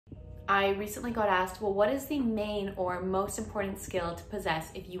I recently got asked, well, what is the main or most important skill to possess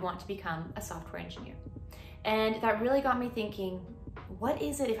if you want to become a software engineer? And that really got me thinking, what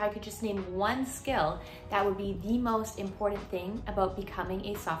is it if I could just name one skill that would be the most important thing about becoming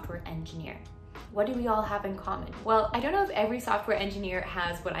a software engineer? What do we all have in common? Well, I don't know if every software engineer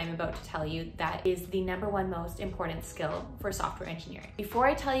has what I'm about to tell you that is the #1 most important skill for software engineering. Before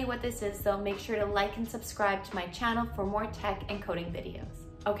I tell you what this is though, make sure to like and subscribe to my channel for more tech and coding videos.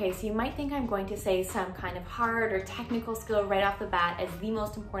 Okay, so you might think I'm going to say some kind of hard or technical skill right off the bat as the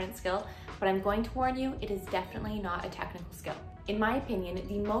most important skill, but I'm going to warn you, it is definitely not a technical skill. In my opinion,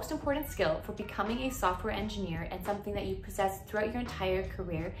 the most important skill for becoming a software engineer and something that you possess throughout your entire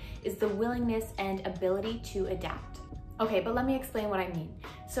career is the willingness and ability to adapt. Okay, but let me explain what I mean.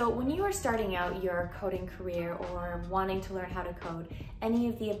 So when you are starting out your coding career or wanting to learn how to code, any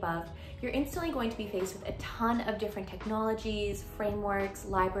of the above, you're instantly going to be faced with a ton of different technologies, frameworks,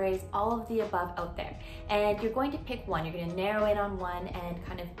 libraries, all of the above out there. And you're going to pick one, you're going to narrow in on one and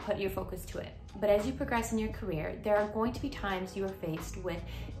kind of put your focus to it. But as you progress in your career, there are going to be times you are faced with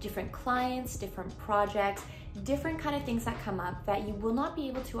different clients, different projects, different kind of things that come up that you will not be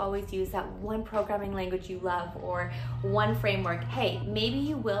able to always use that one programming language you love or one framework. Hey, maybe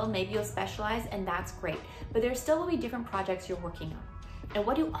you will, maybe you'll specialize, and that's great. But there still will be different projects you're working on. And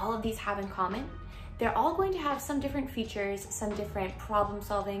what do all of these have in common? They're all going to have some different features, some different problem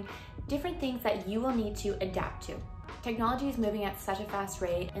solving, different things that you will need to adapt to. Technology is moving at such a fast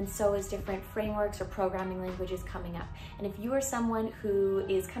rate, and so is different frameworks or programming languages coming up. And if you are someone who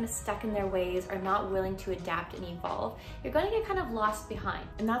is kind of stuck in their ways or not willing to adapt and evolve, you're going to get kind of lost behind.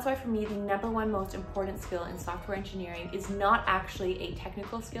 And that's why for me, the #1 most important skill in software engineering is not actually a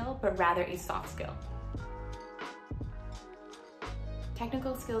technical skill, but rather a soft skill.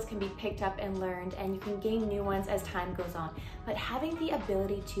 Technical skills can be picked up and learned, and you can gain new ones as time goes on. But having the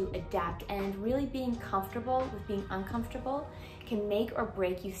ability to adapt and really being comfortable with being uncomfortable can make or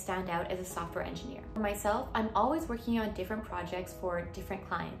break you stand out as a software engineer. For myself, I'm always working on different projects for different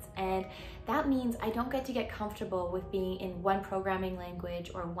clients, and that means I don't get to get comfortable with being in one programming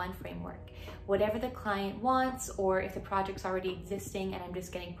language or one framework. Whatever the client wants, or if the project's already existing and I'm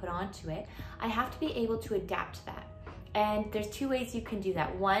just getting put onto it, I have to be able to adapt to that. And there's two ways you can do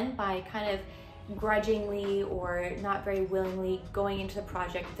that. One, by kind of grudgingly or not very willingly going into the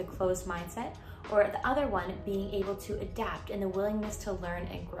project with a closed mindset, or the other one, being able to adapt and the willingness to learn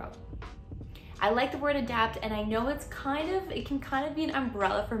and grow. I like the word adapt, and I know it can kind of be an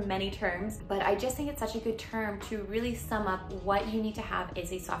umbrella for many terms, but I just think it's such a good term to really sum up what you need to have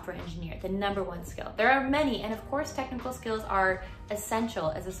as a software engineer, the #1 skill. There are many, and of course technical skills are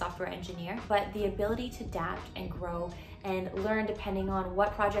essential as a software engineer, but the ability to adapt and grow and learn depending on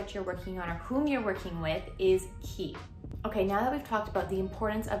what project you're working on or whom you're working with is key. Okay, now that we've talked about the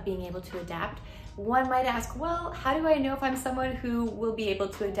importance of being able to adapt, one might ask, well, how do I know if I'm someone who will be able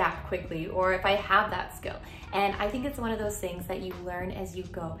to adapt quickly or if I have that skill? And I think it's one of those things that you learn as you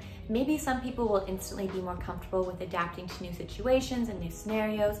go. Maybe some people will instantly be more comfortable with adapting to new situations and new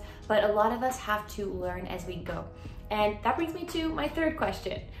scenarios, but a lot of us have to learn as we go. And that brings me to my third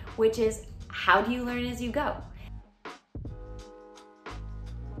question, which is, how do you learn as you go?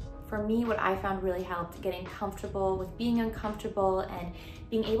 For me, what I found really helped getting comfortable with being uncomfortable and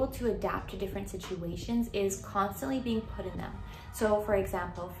being able to adapt to different situations is constantly being put in them. So for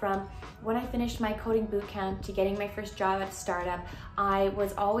example, from when I finished my coding bootcamp to getting my first job at a startup, I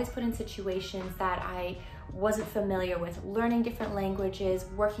was always put in situations that I wasn't familiar with, learning different languages,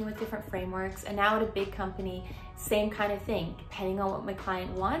 working with different frameworks, and now at a big company, same kind of thing. Depending on what my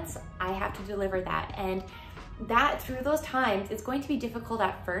client wants, I have to deliver that. And that through those times, it's going to be difficult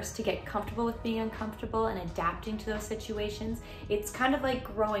at first to get comfortable with being uncomfortable and adapting to those situations. It's kind of like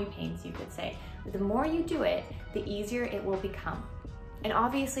growing pains, you could say. The more you do it, the easier it will become. And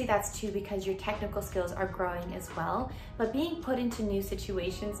obviously that's too because your technical skills are growing as well, but being put into new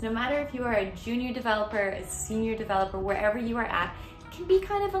situations, no matter if you are a junior developer, a senior developer, wherever you are at, can be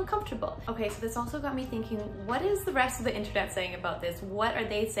kind of uncomfortable. Okay, so this also got me thinking, what is the rest of the internet saying about this? What are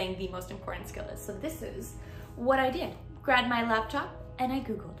they saying the most important skill is? So this is what I did. Grabbed my laptop and I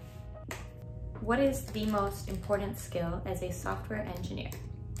Googled, what is the most important skill as a software engineer?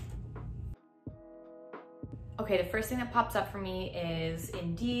 Okay, the first thing that pops up for me is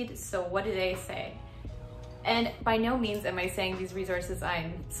Indeed. So what do they say? And by no means am I saying these resources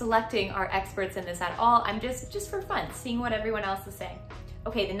I'm selecting are experts in this at all. I'm just for fun, seeing what everyone else is saying.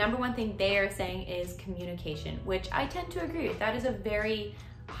 Okay, the #1 thing they are saying is communication, which I tend to agree with. That is a very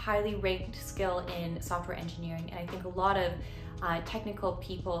highly ranked skill in software engineering, and I think a lot of technical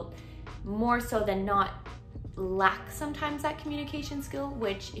people, more so than not, lack sometimes that communication skill,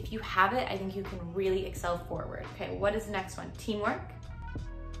 which if you have it, I think you can really excel forward. Okay, what is the next one? Teamwork.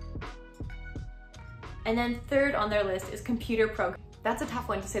 And then third on their list is computer programming. That's a tough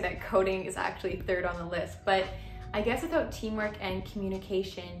one to say that coding is actually third on the list, but I guess without teamwork and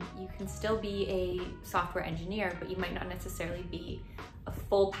communication, you can still be a software engineer, but you might not necessarily be a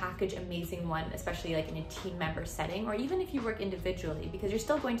full package amazing one, especially like in a team member setting, or even if you work individually, because you're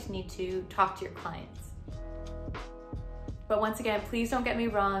still going to need to talk to your clients. But once again, please don't get me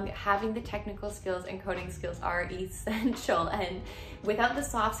wrong, having the technical skills and coding skills are essential. And without the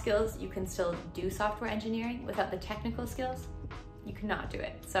soft skills, you can still do software engineering. Without the technical skills, you cannot do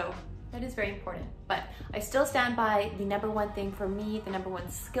it. So that is very important. But I still stand by the number one thing for me, the number one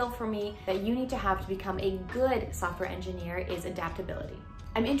skill for me that you need to have to become a good software engineer is adaptability.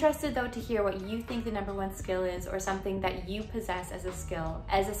 I'm interested though to hear what you think the number one skill is, or something that you possess as a skill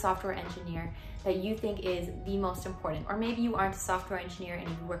as a software engineer that you think is the most important. Or maybe you aren't a software engineer and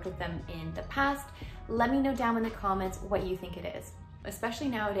you've worked with them in the past. Let me know down in the comments what you think it is. Especially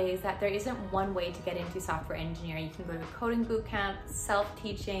nowadays that there isn't one way to get into software engineering. You can go to coding bootcamp,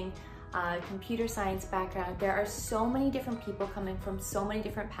 self-teaching, computer science background. There are so many different people coming from so many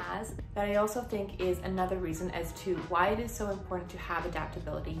different paths that I also think is another reason as to why it is so important to have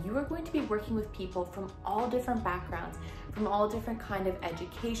adaptability. You are going to be working with people from all different backgrounds, from all different kind of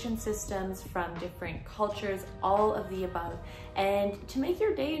education systems, from different cultures, all of the above. And to make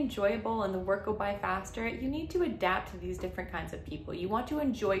your day enjoyable and the work go by faster, you need to adapt to these different kinds of people. You want to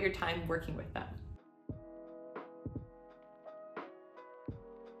enjoy your time working with them.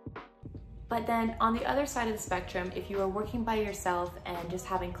 But then on the other side of the spectrum, if you are working by yourself and just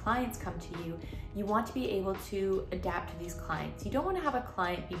having clients come to you, you want to be able to adapt to these clients. You don't want to have a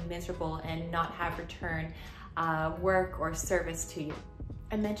client be miserable and not have return work or service to you.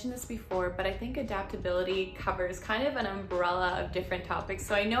 I mentioned this before, but I think adaptability covers kind of an umbrella of different topics.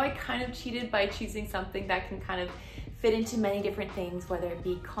 So I know I kind of cheated by choosing something that can kind of fit into many different things, whether it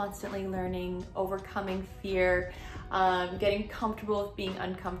be constantly learning, overcoming fear, getting comfortable with being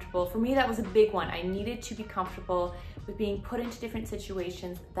uncomfortable. For me, that was a big one. I needed to be comfortable with being put into different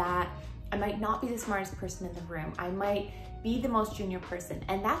situations that I might not be the smartest person in the room. I might be the most junior person.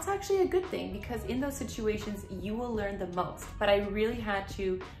 And that's actually a good thing, because in those situations, you will learn the most. But I really had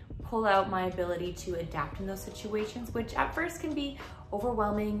to pull out my ability to adapt in those situations, which at first can be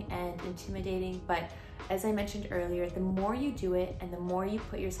overwhelming and intimidating. But as I mentioned earlier, the more you do it and the more you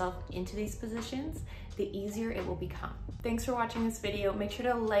put yourself into these positions, the easier it will become. Thanks for watching this video. Make sure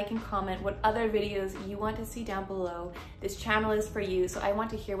to like and comment what other videos you want to see down below. This channel is for you, so I want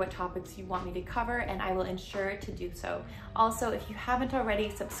to hear what topics you want me to cover, and I will ensure to do so. Also, if you haven't already,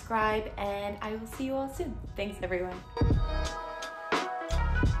 subscribe, and I will see you all soon. Thanks, everyone.